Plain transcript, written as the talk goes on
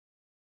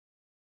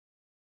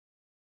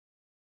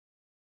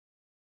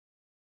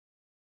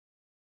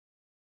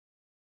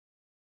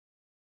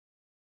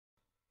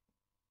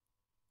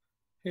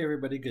Hey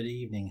everybody, good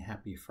evening.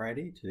 Happy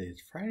Friday. Today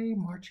is Friday,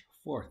 March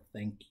 4th.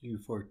 Thank you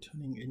for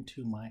tuning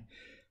into my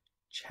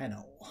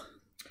channel.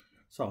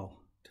 So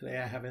today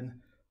I have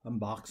an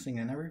unboxing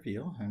and a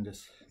review. I'm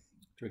just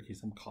drinking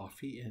some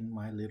coffee in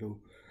my little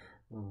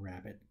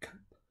rabbit cup.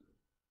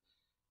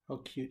 How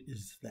cute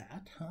is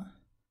that, huh?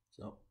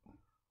 So,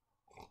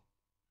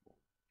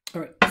 all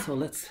right, so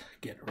let's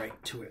get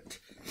right to it.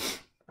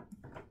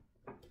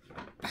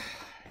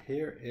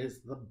 Here is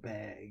the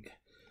bag.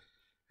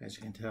 As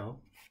you can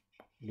tell,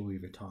 Louis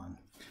Vuitton.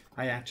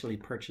 I actually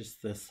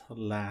purchased this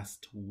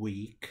last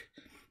week.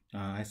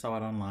 I saw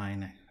it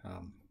online.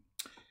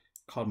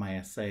 Called my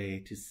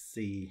SA to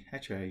see.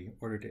 Actually, I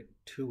ordered it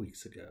 2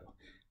 weeks ago.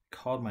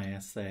 Called my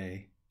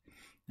SA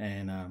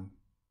and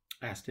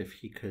asked if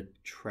he could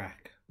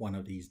track one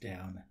of these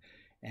down,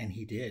 and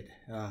he did.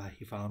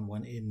 He found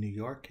one in New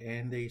York,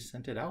 and they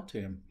sent it out to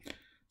him.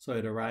 So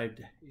it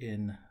arrived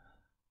in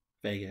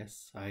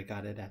Vegas. I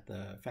got it at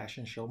the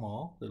Fashion Show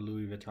Mall, the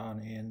Louis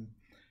Vuitton in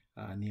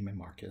Neiman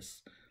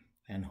Marcus,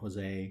 and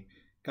Jose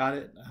got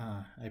it.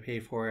 I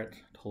paid for it,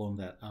 told him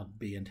that I'll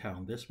be in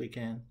town this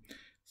weekend,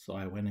 so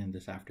I went in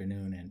this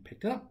afternoon and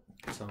picked it up.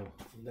 So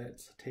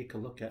let's take a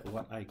look at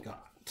what I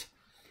got.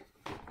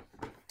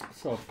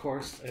 So of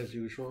course, as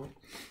usual,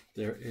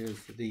 there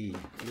is the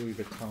Louis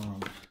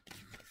Vuitton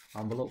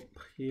envelope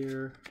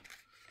here.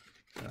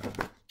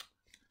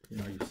 You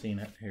know, you've seen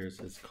it. Here's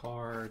his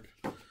card.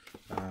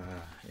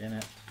 In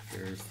it,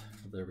 here's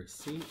the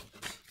receipt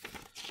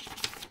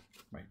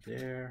right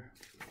there.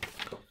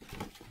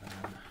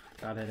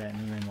 Got it at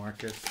Neiman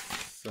Marcus,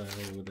 so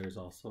there's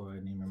also a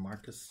Neiman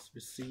Marcus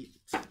receipt.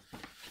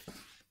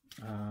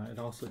 It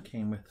also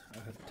came with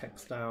a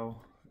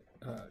textile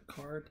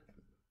card,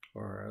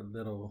 or a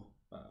little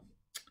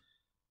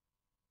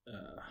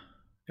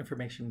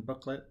information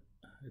booklet.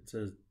 It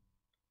says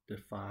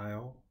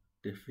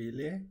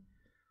Défilé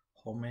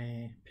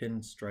Homme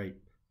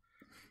Pinstripe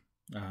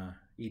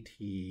ET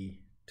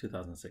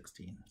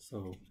 2016.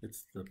 So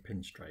it's the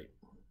pinstripe.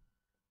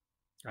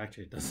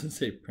 Actually, it doesn't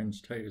say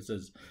pinstripe, it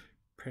says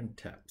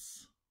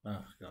printeps.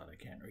 Oh god, I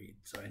can't read.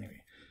 So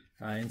anyway,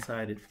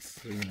 inside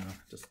it's, you know,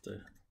 just a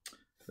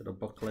little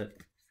booklet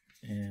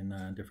in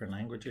different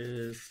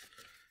languages.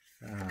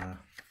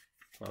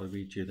 I'll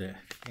read you the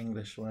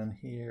English one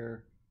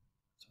here.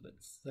 That's what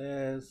it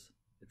says,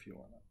 if you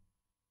want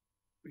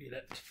to read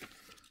it.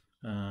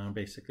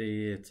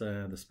 Basically, it's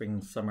the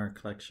Spring Summer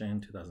Collection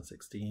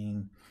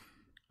 2016.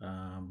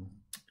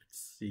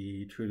 It's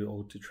the True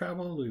Ode to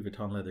Travel. Louis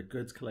Vuitton Leather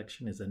Goods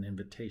Collection is an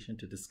invitation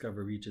to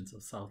discover regions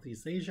of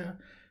Southeast Asia,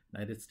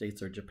 United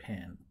States, or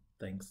Japan,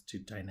 thanks to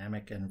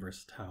dynamic and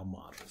versatile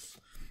models.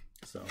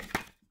 So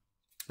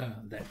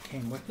that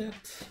came with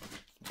it.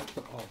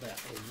 Put all that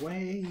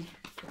away.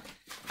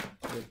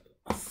 Put it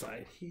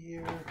aside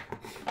here.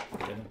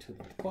 Get into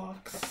the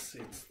box.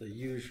 It's the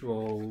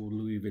usual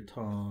Louis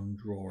Vuitton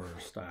drawer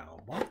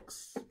style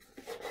box.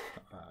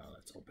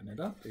 Let's open it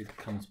up. It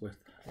comes with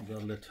the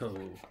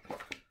little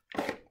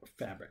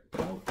fabric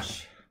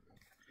pouch.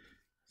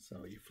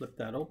 So you flip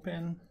that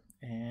open,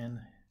 and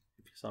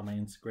if you saw my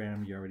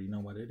Instagram, you already know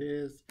what it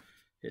is.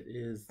 It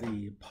is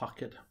the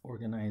pocket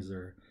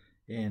organizer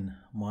in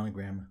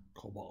monogram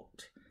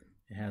cobalt.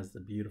 It has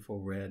the beautiful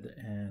red,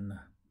 and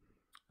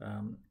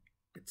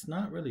it's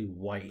not really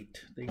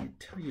white. They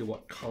tell you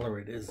what color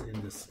it is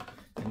in this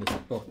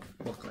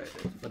booklet,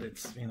 but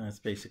it's, you know, it's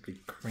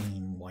basically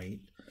cream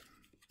white.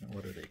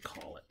 What do they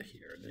call it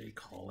here? They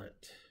call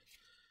it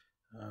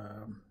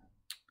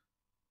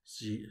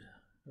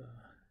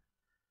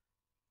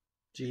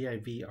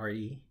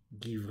G-I-V-R-E,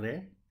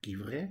 Givre.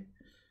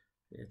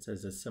 It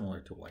says it's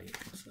similar to white,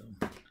 so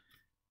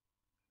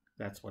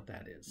that's what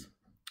that is.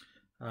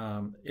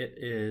 It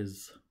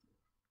is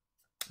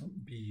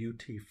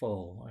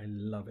beautiful. I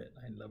love it.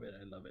 I love it.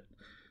 I love it.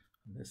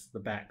 This is the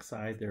back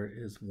side. There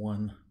is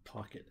one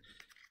pocket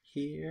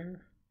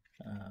here.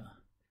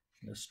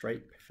 The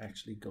stripe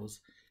actually goes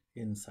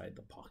inside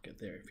the pocket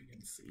there, if you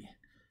can see.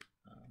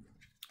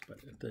 But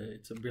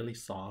it's really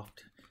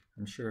soft.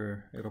 I'm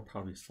sure it'll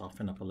probably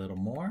soften up a little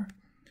more.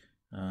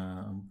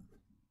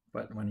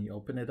 But when you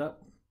open it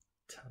up,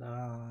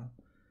 ta-da!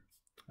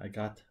 I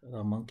got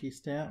a monkey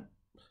stamp,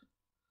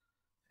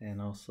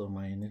 and also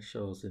my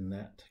initials in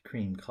that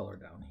cream color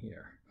down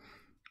here.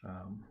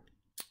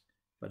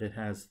 But it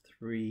has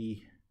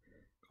 3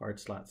 card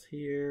slots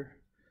here.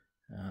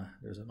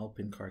 There's an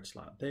open card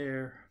slot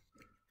there.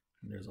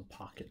 And there's a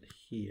pocket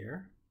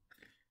here.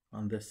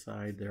 On this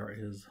side, there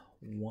is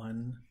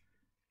one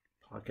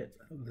pocket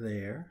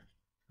there,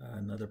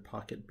 another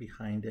pocket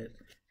behind it,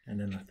 and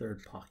then a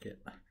third pocket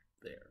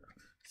there.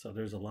 So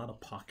there's a lot of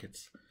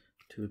pockets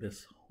to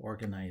this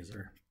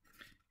organizer.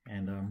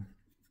 And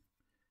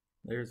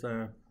there's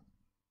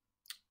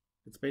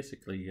it's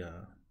basically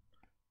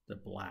the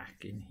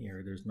black in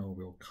here. There's no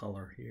real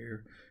color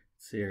here.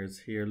 It says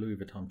here Louis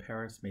Vuitton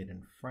Paris, made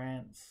in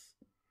France.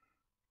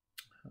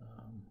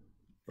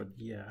 But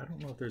yeah, I don't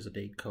know if there's a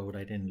date code.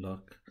 I didn't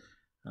look.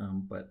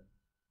 But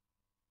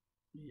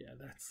yeah,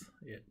 that's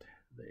it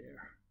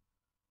there.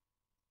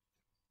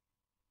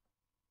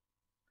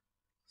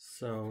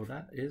 So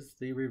that is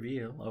the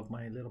reveal of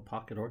my little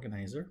pocket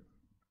organizer.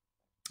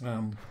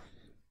 I'll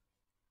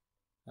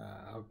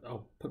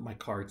put my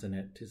cards in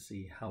it to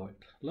see how it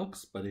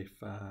looks, but if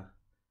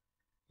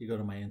you go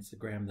to my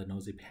Instagram, the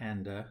Nosy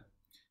Panda,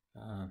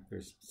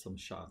 there's some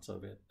shots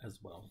of it as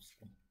well.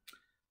 So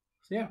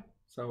yeah,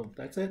 so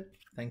that's it.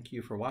 Thank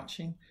you for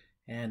watching,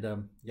 and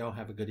y'all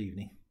have a good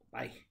evening.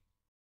 Bye.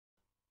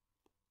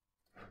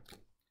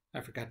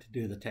 I forgot to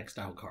do the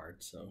textile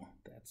card, so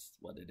that's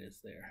what it is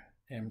there.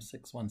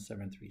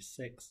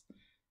 M61736,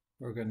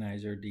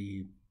 organizer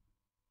de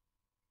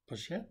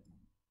pochette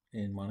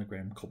in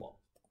monogram cobalt,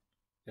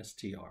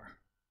 STR,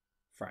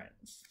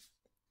 France.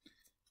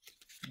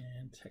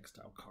 And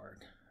textile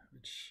card,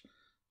 which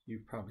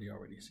you've probably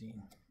already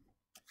seen.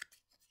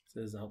 It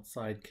says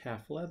outside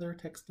calf leather,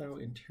 textile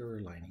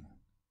interior lining.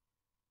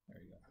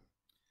 There you go.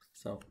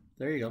 So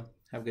there you go.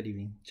 Have a good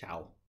evening.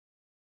 Ciao.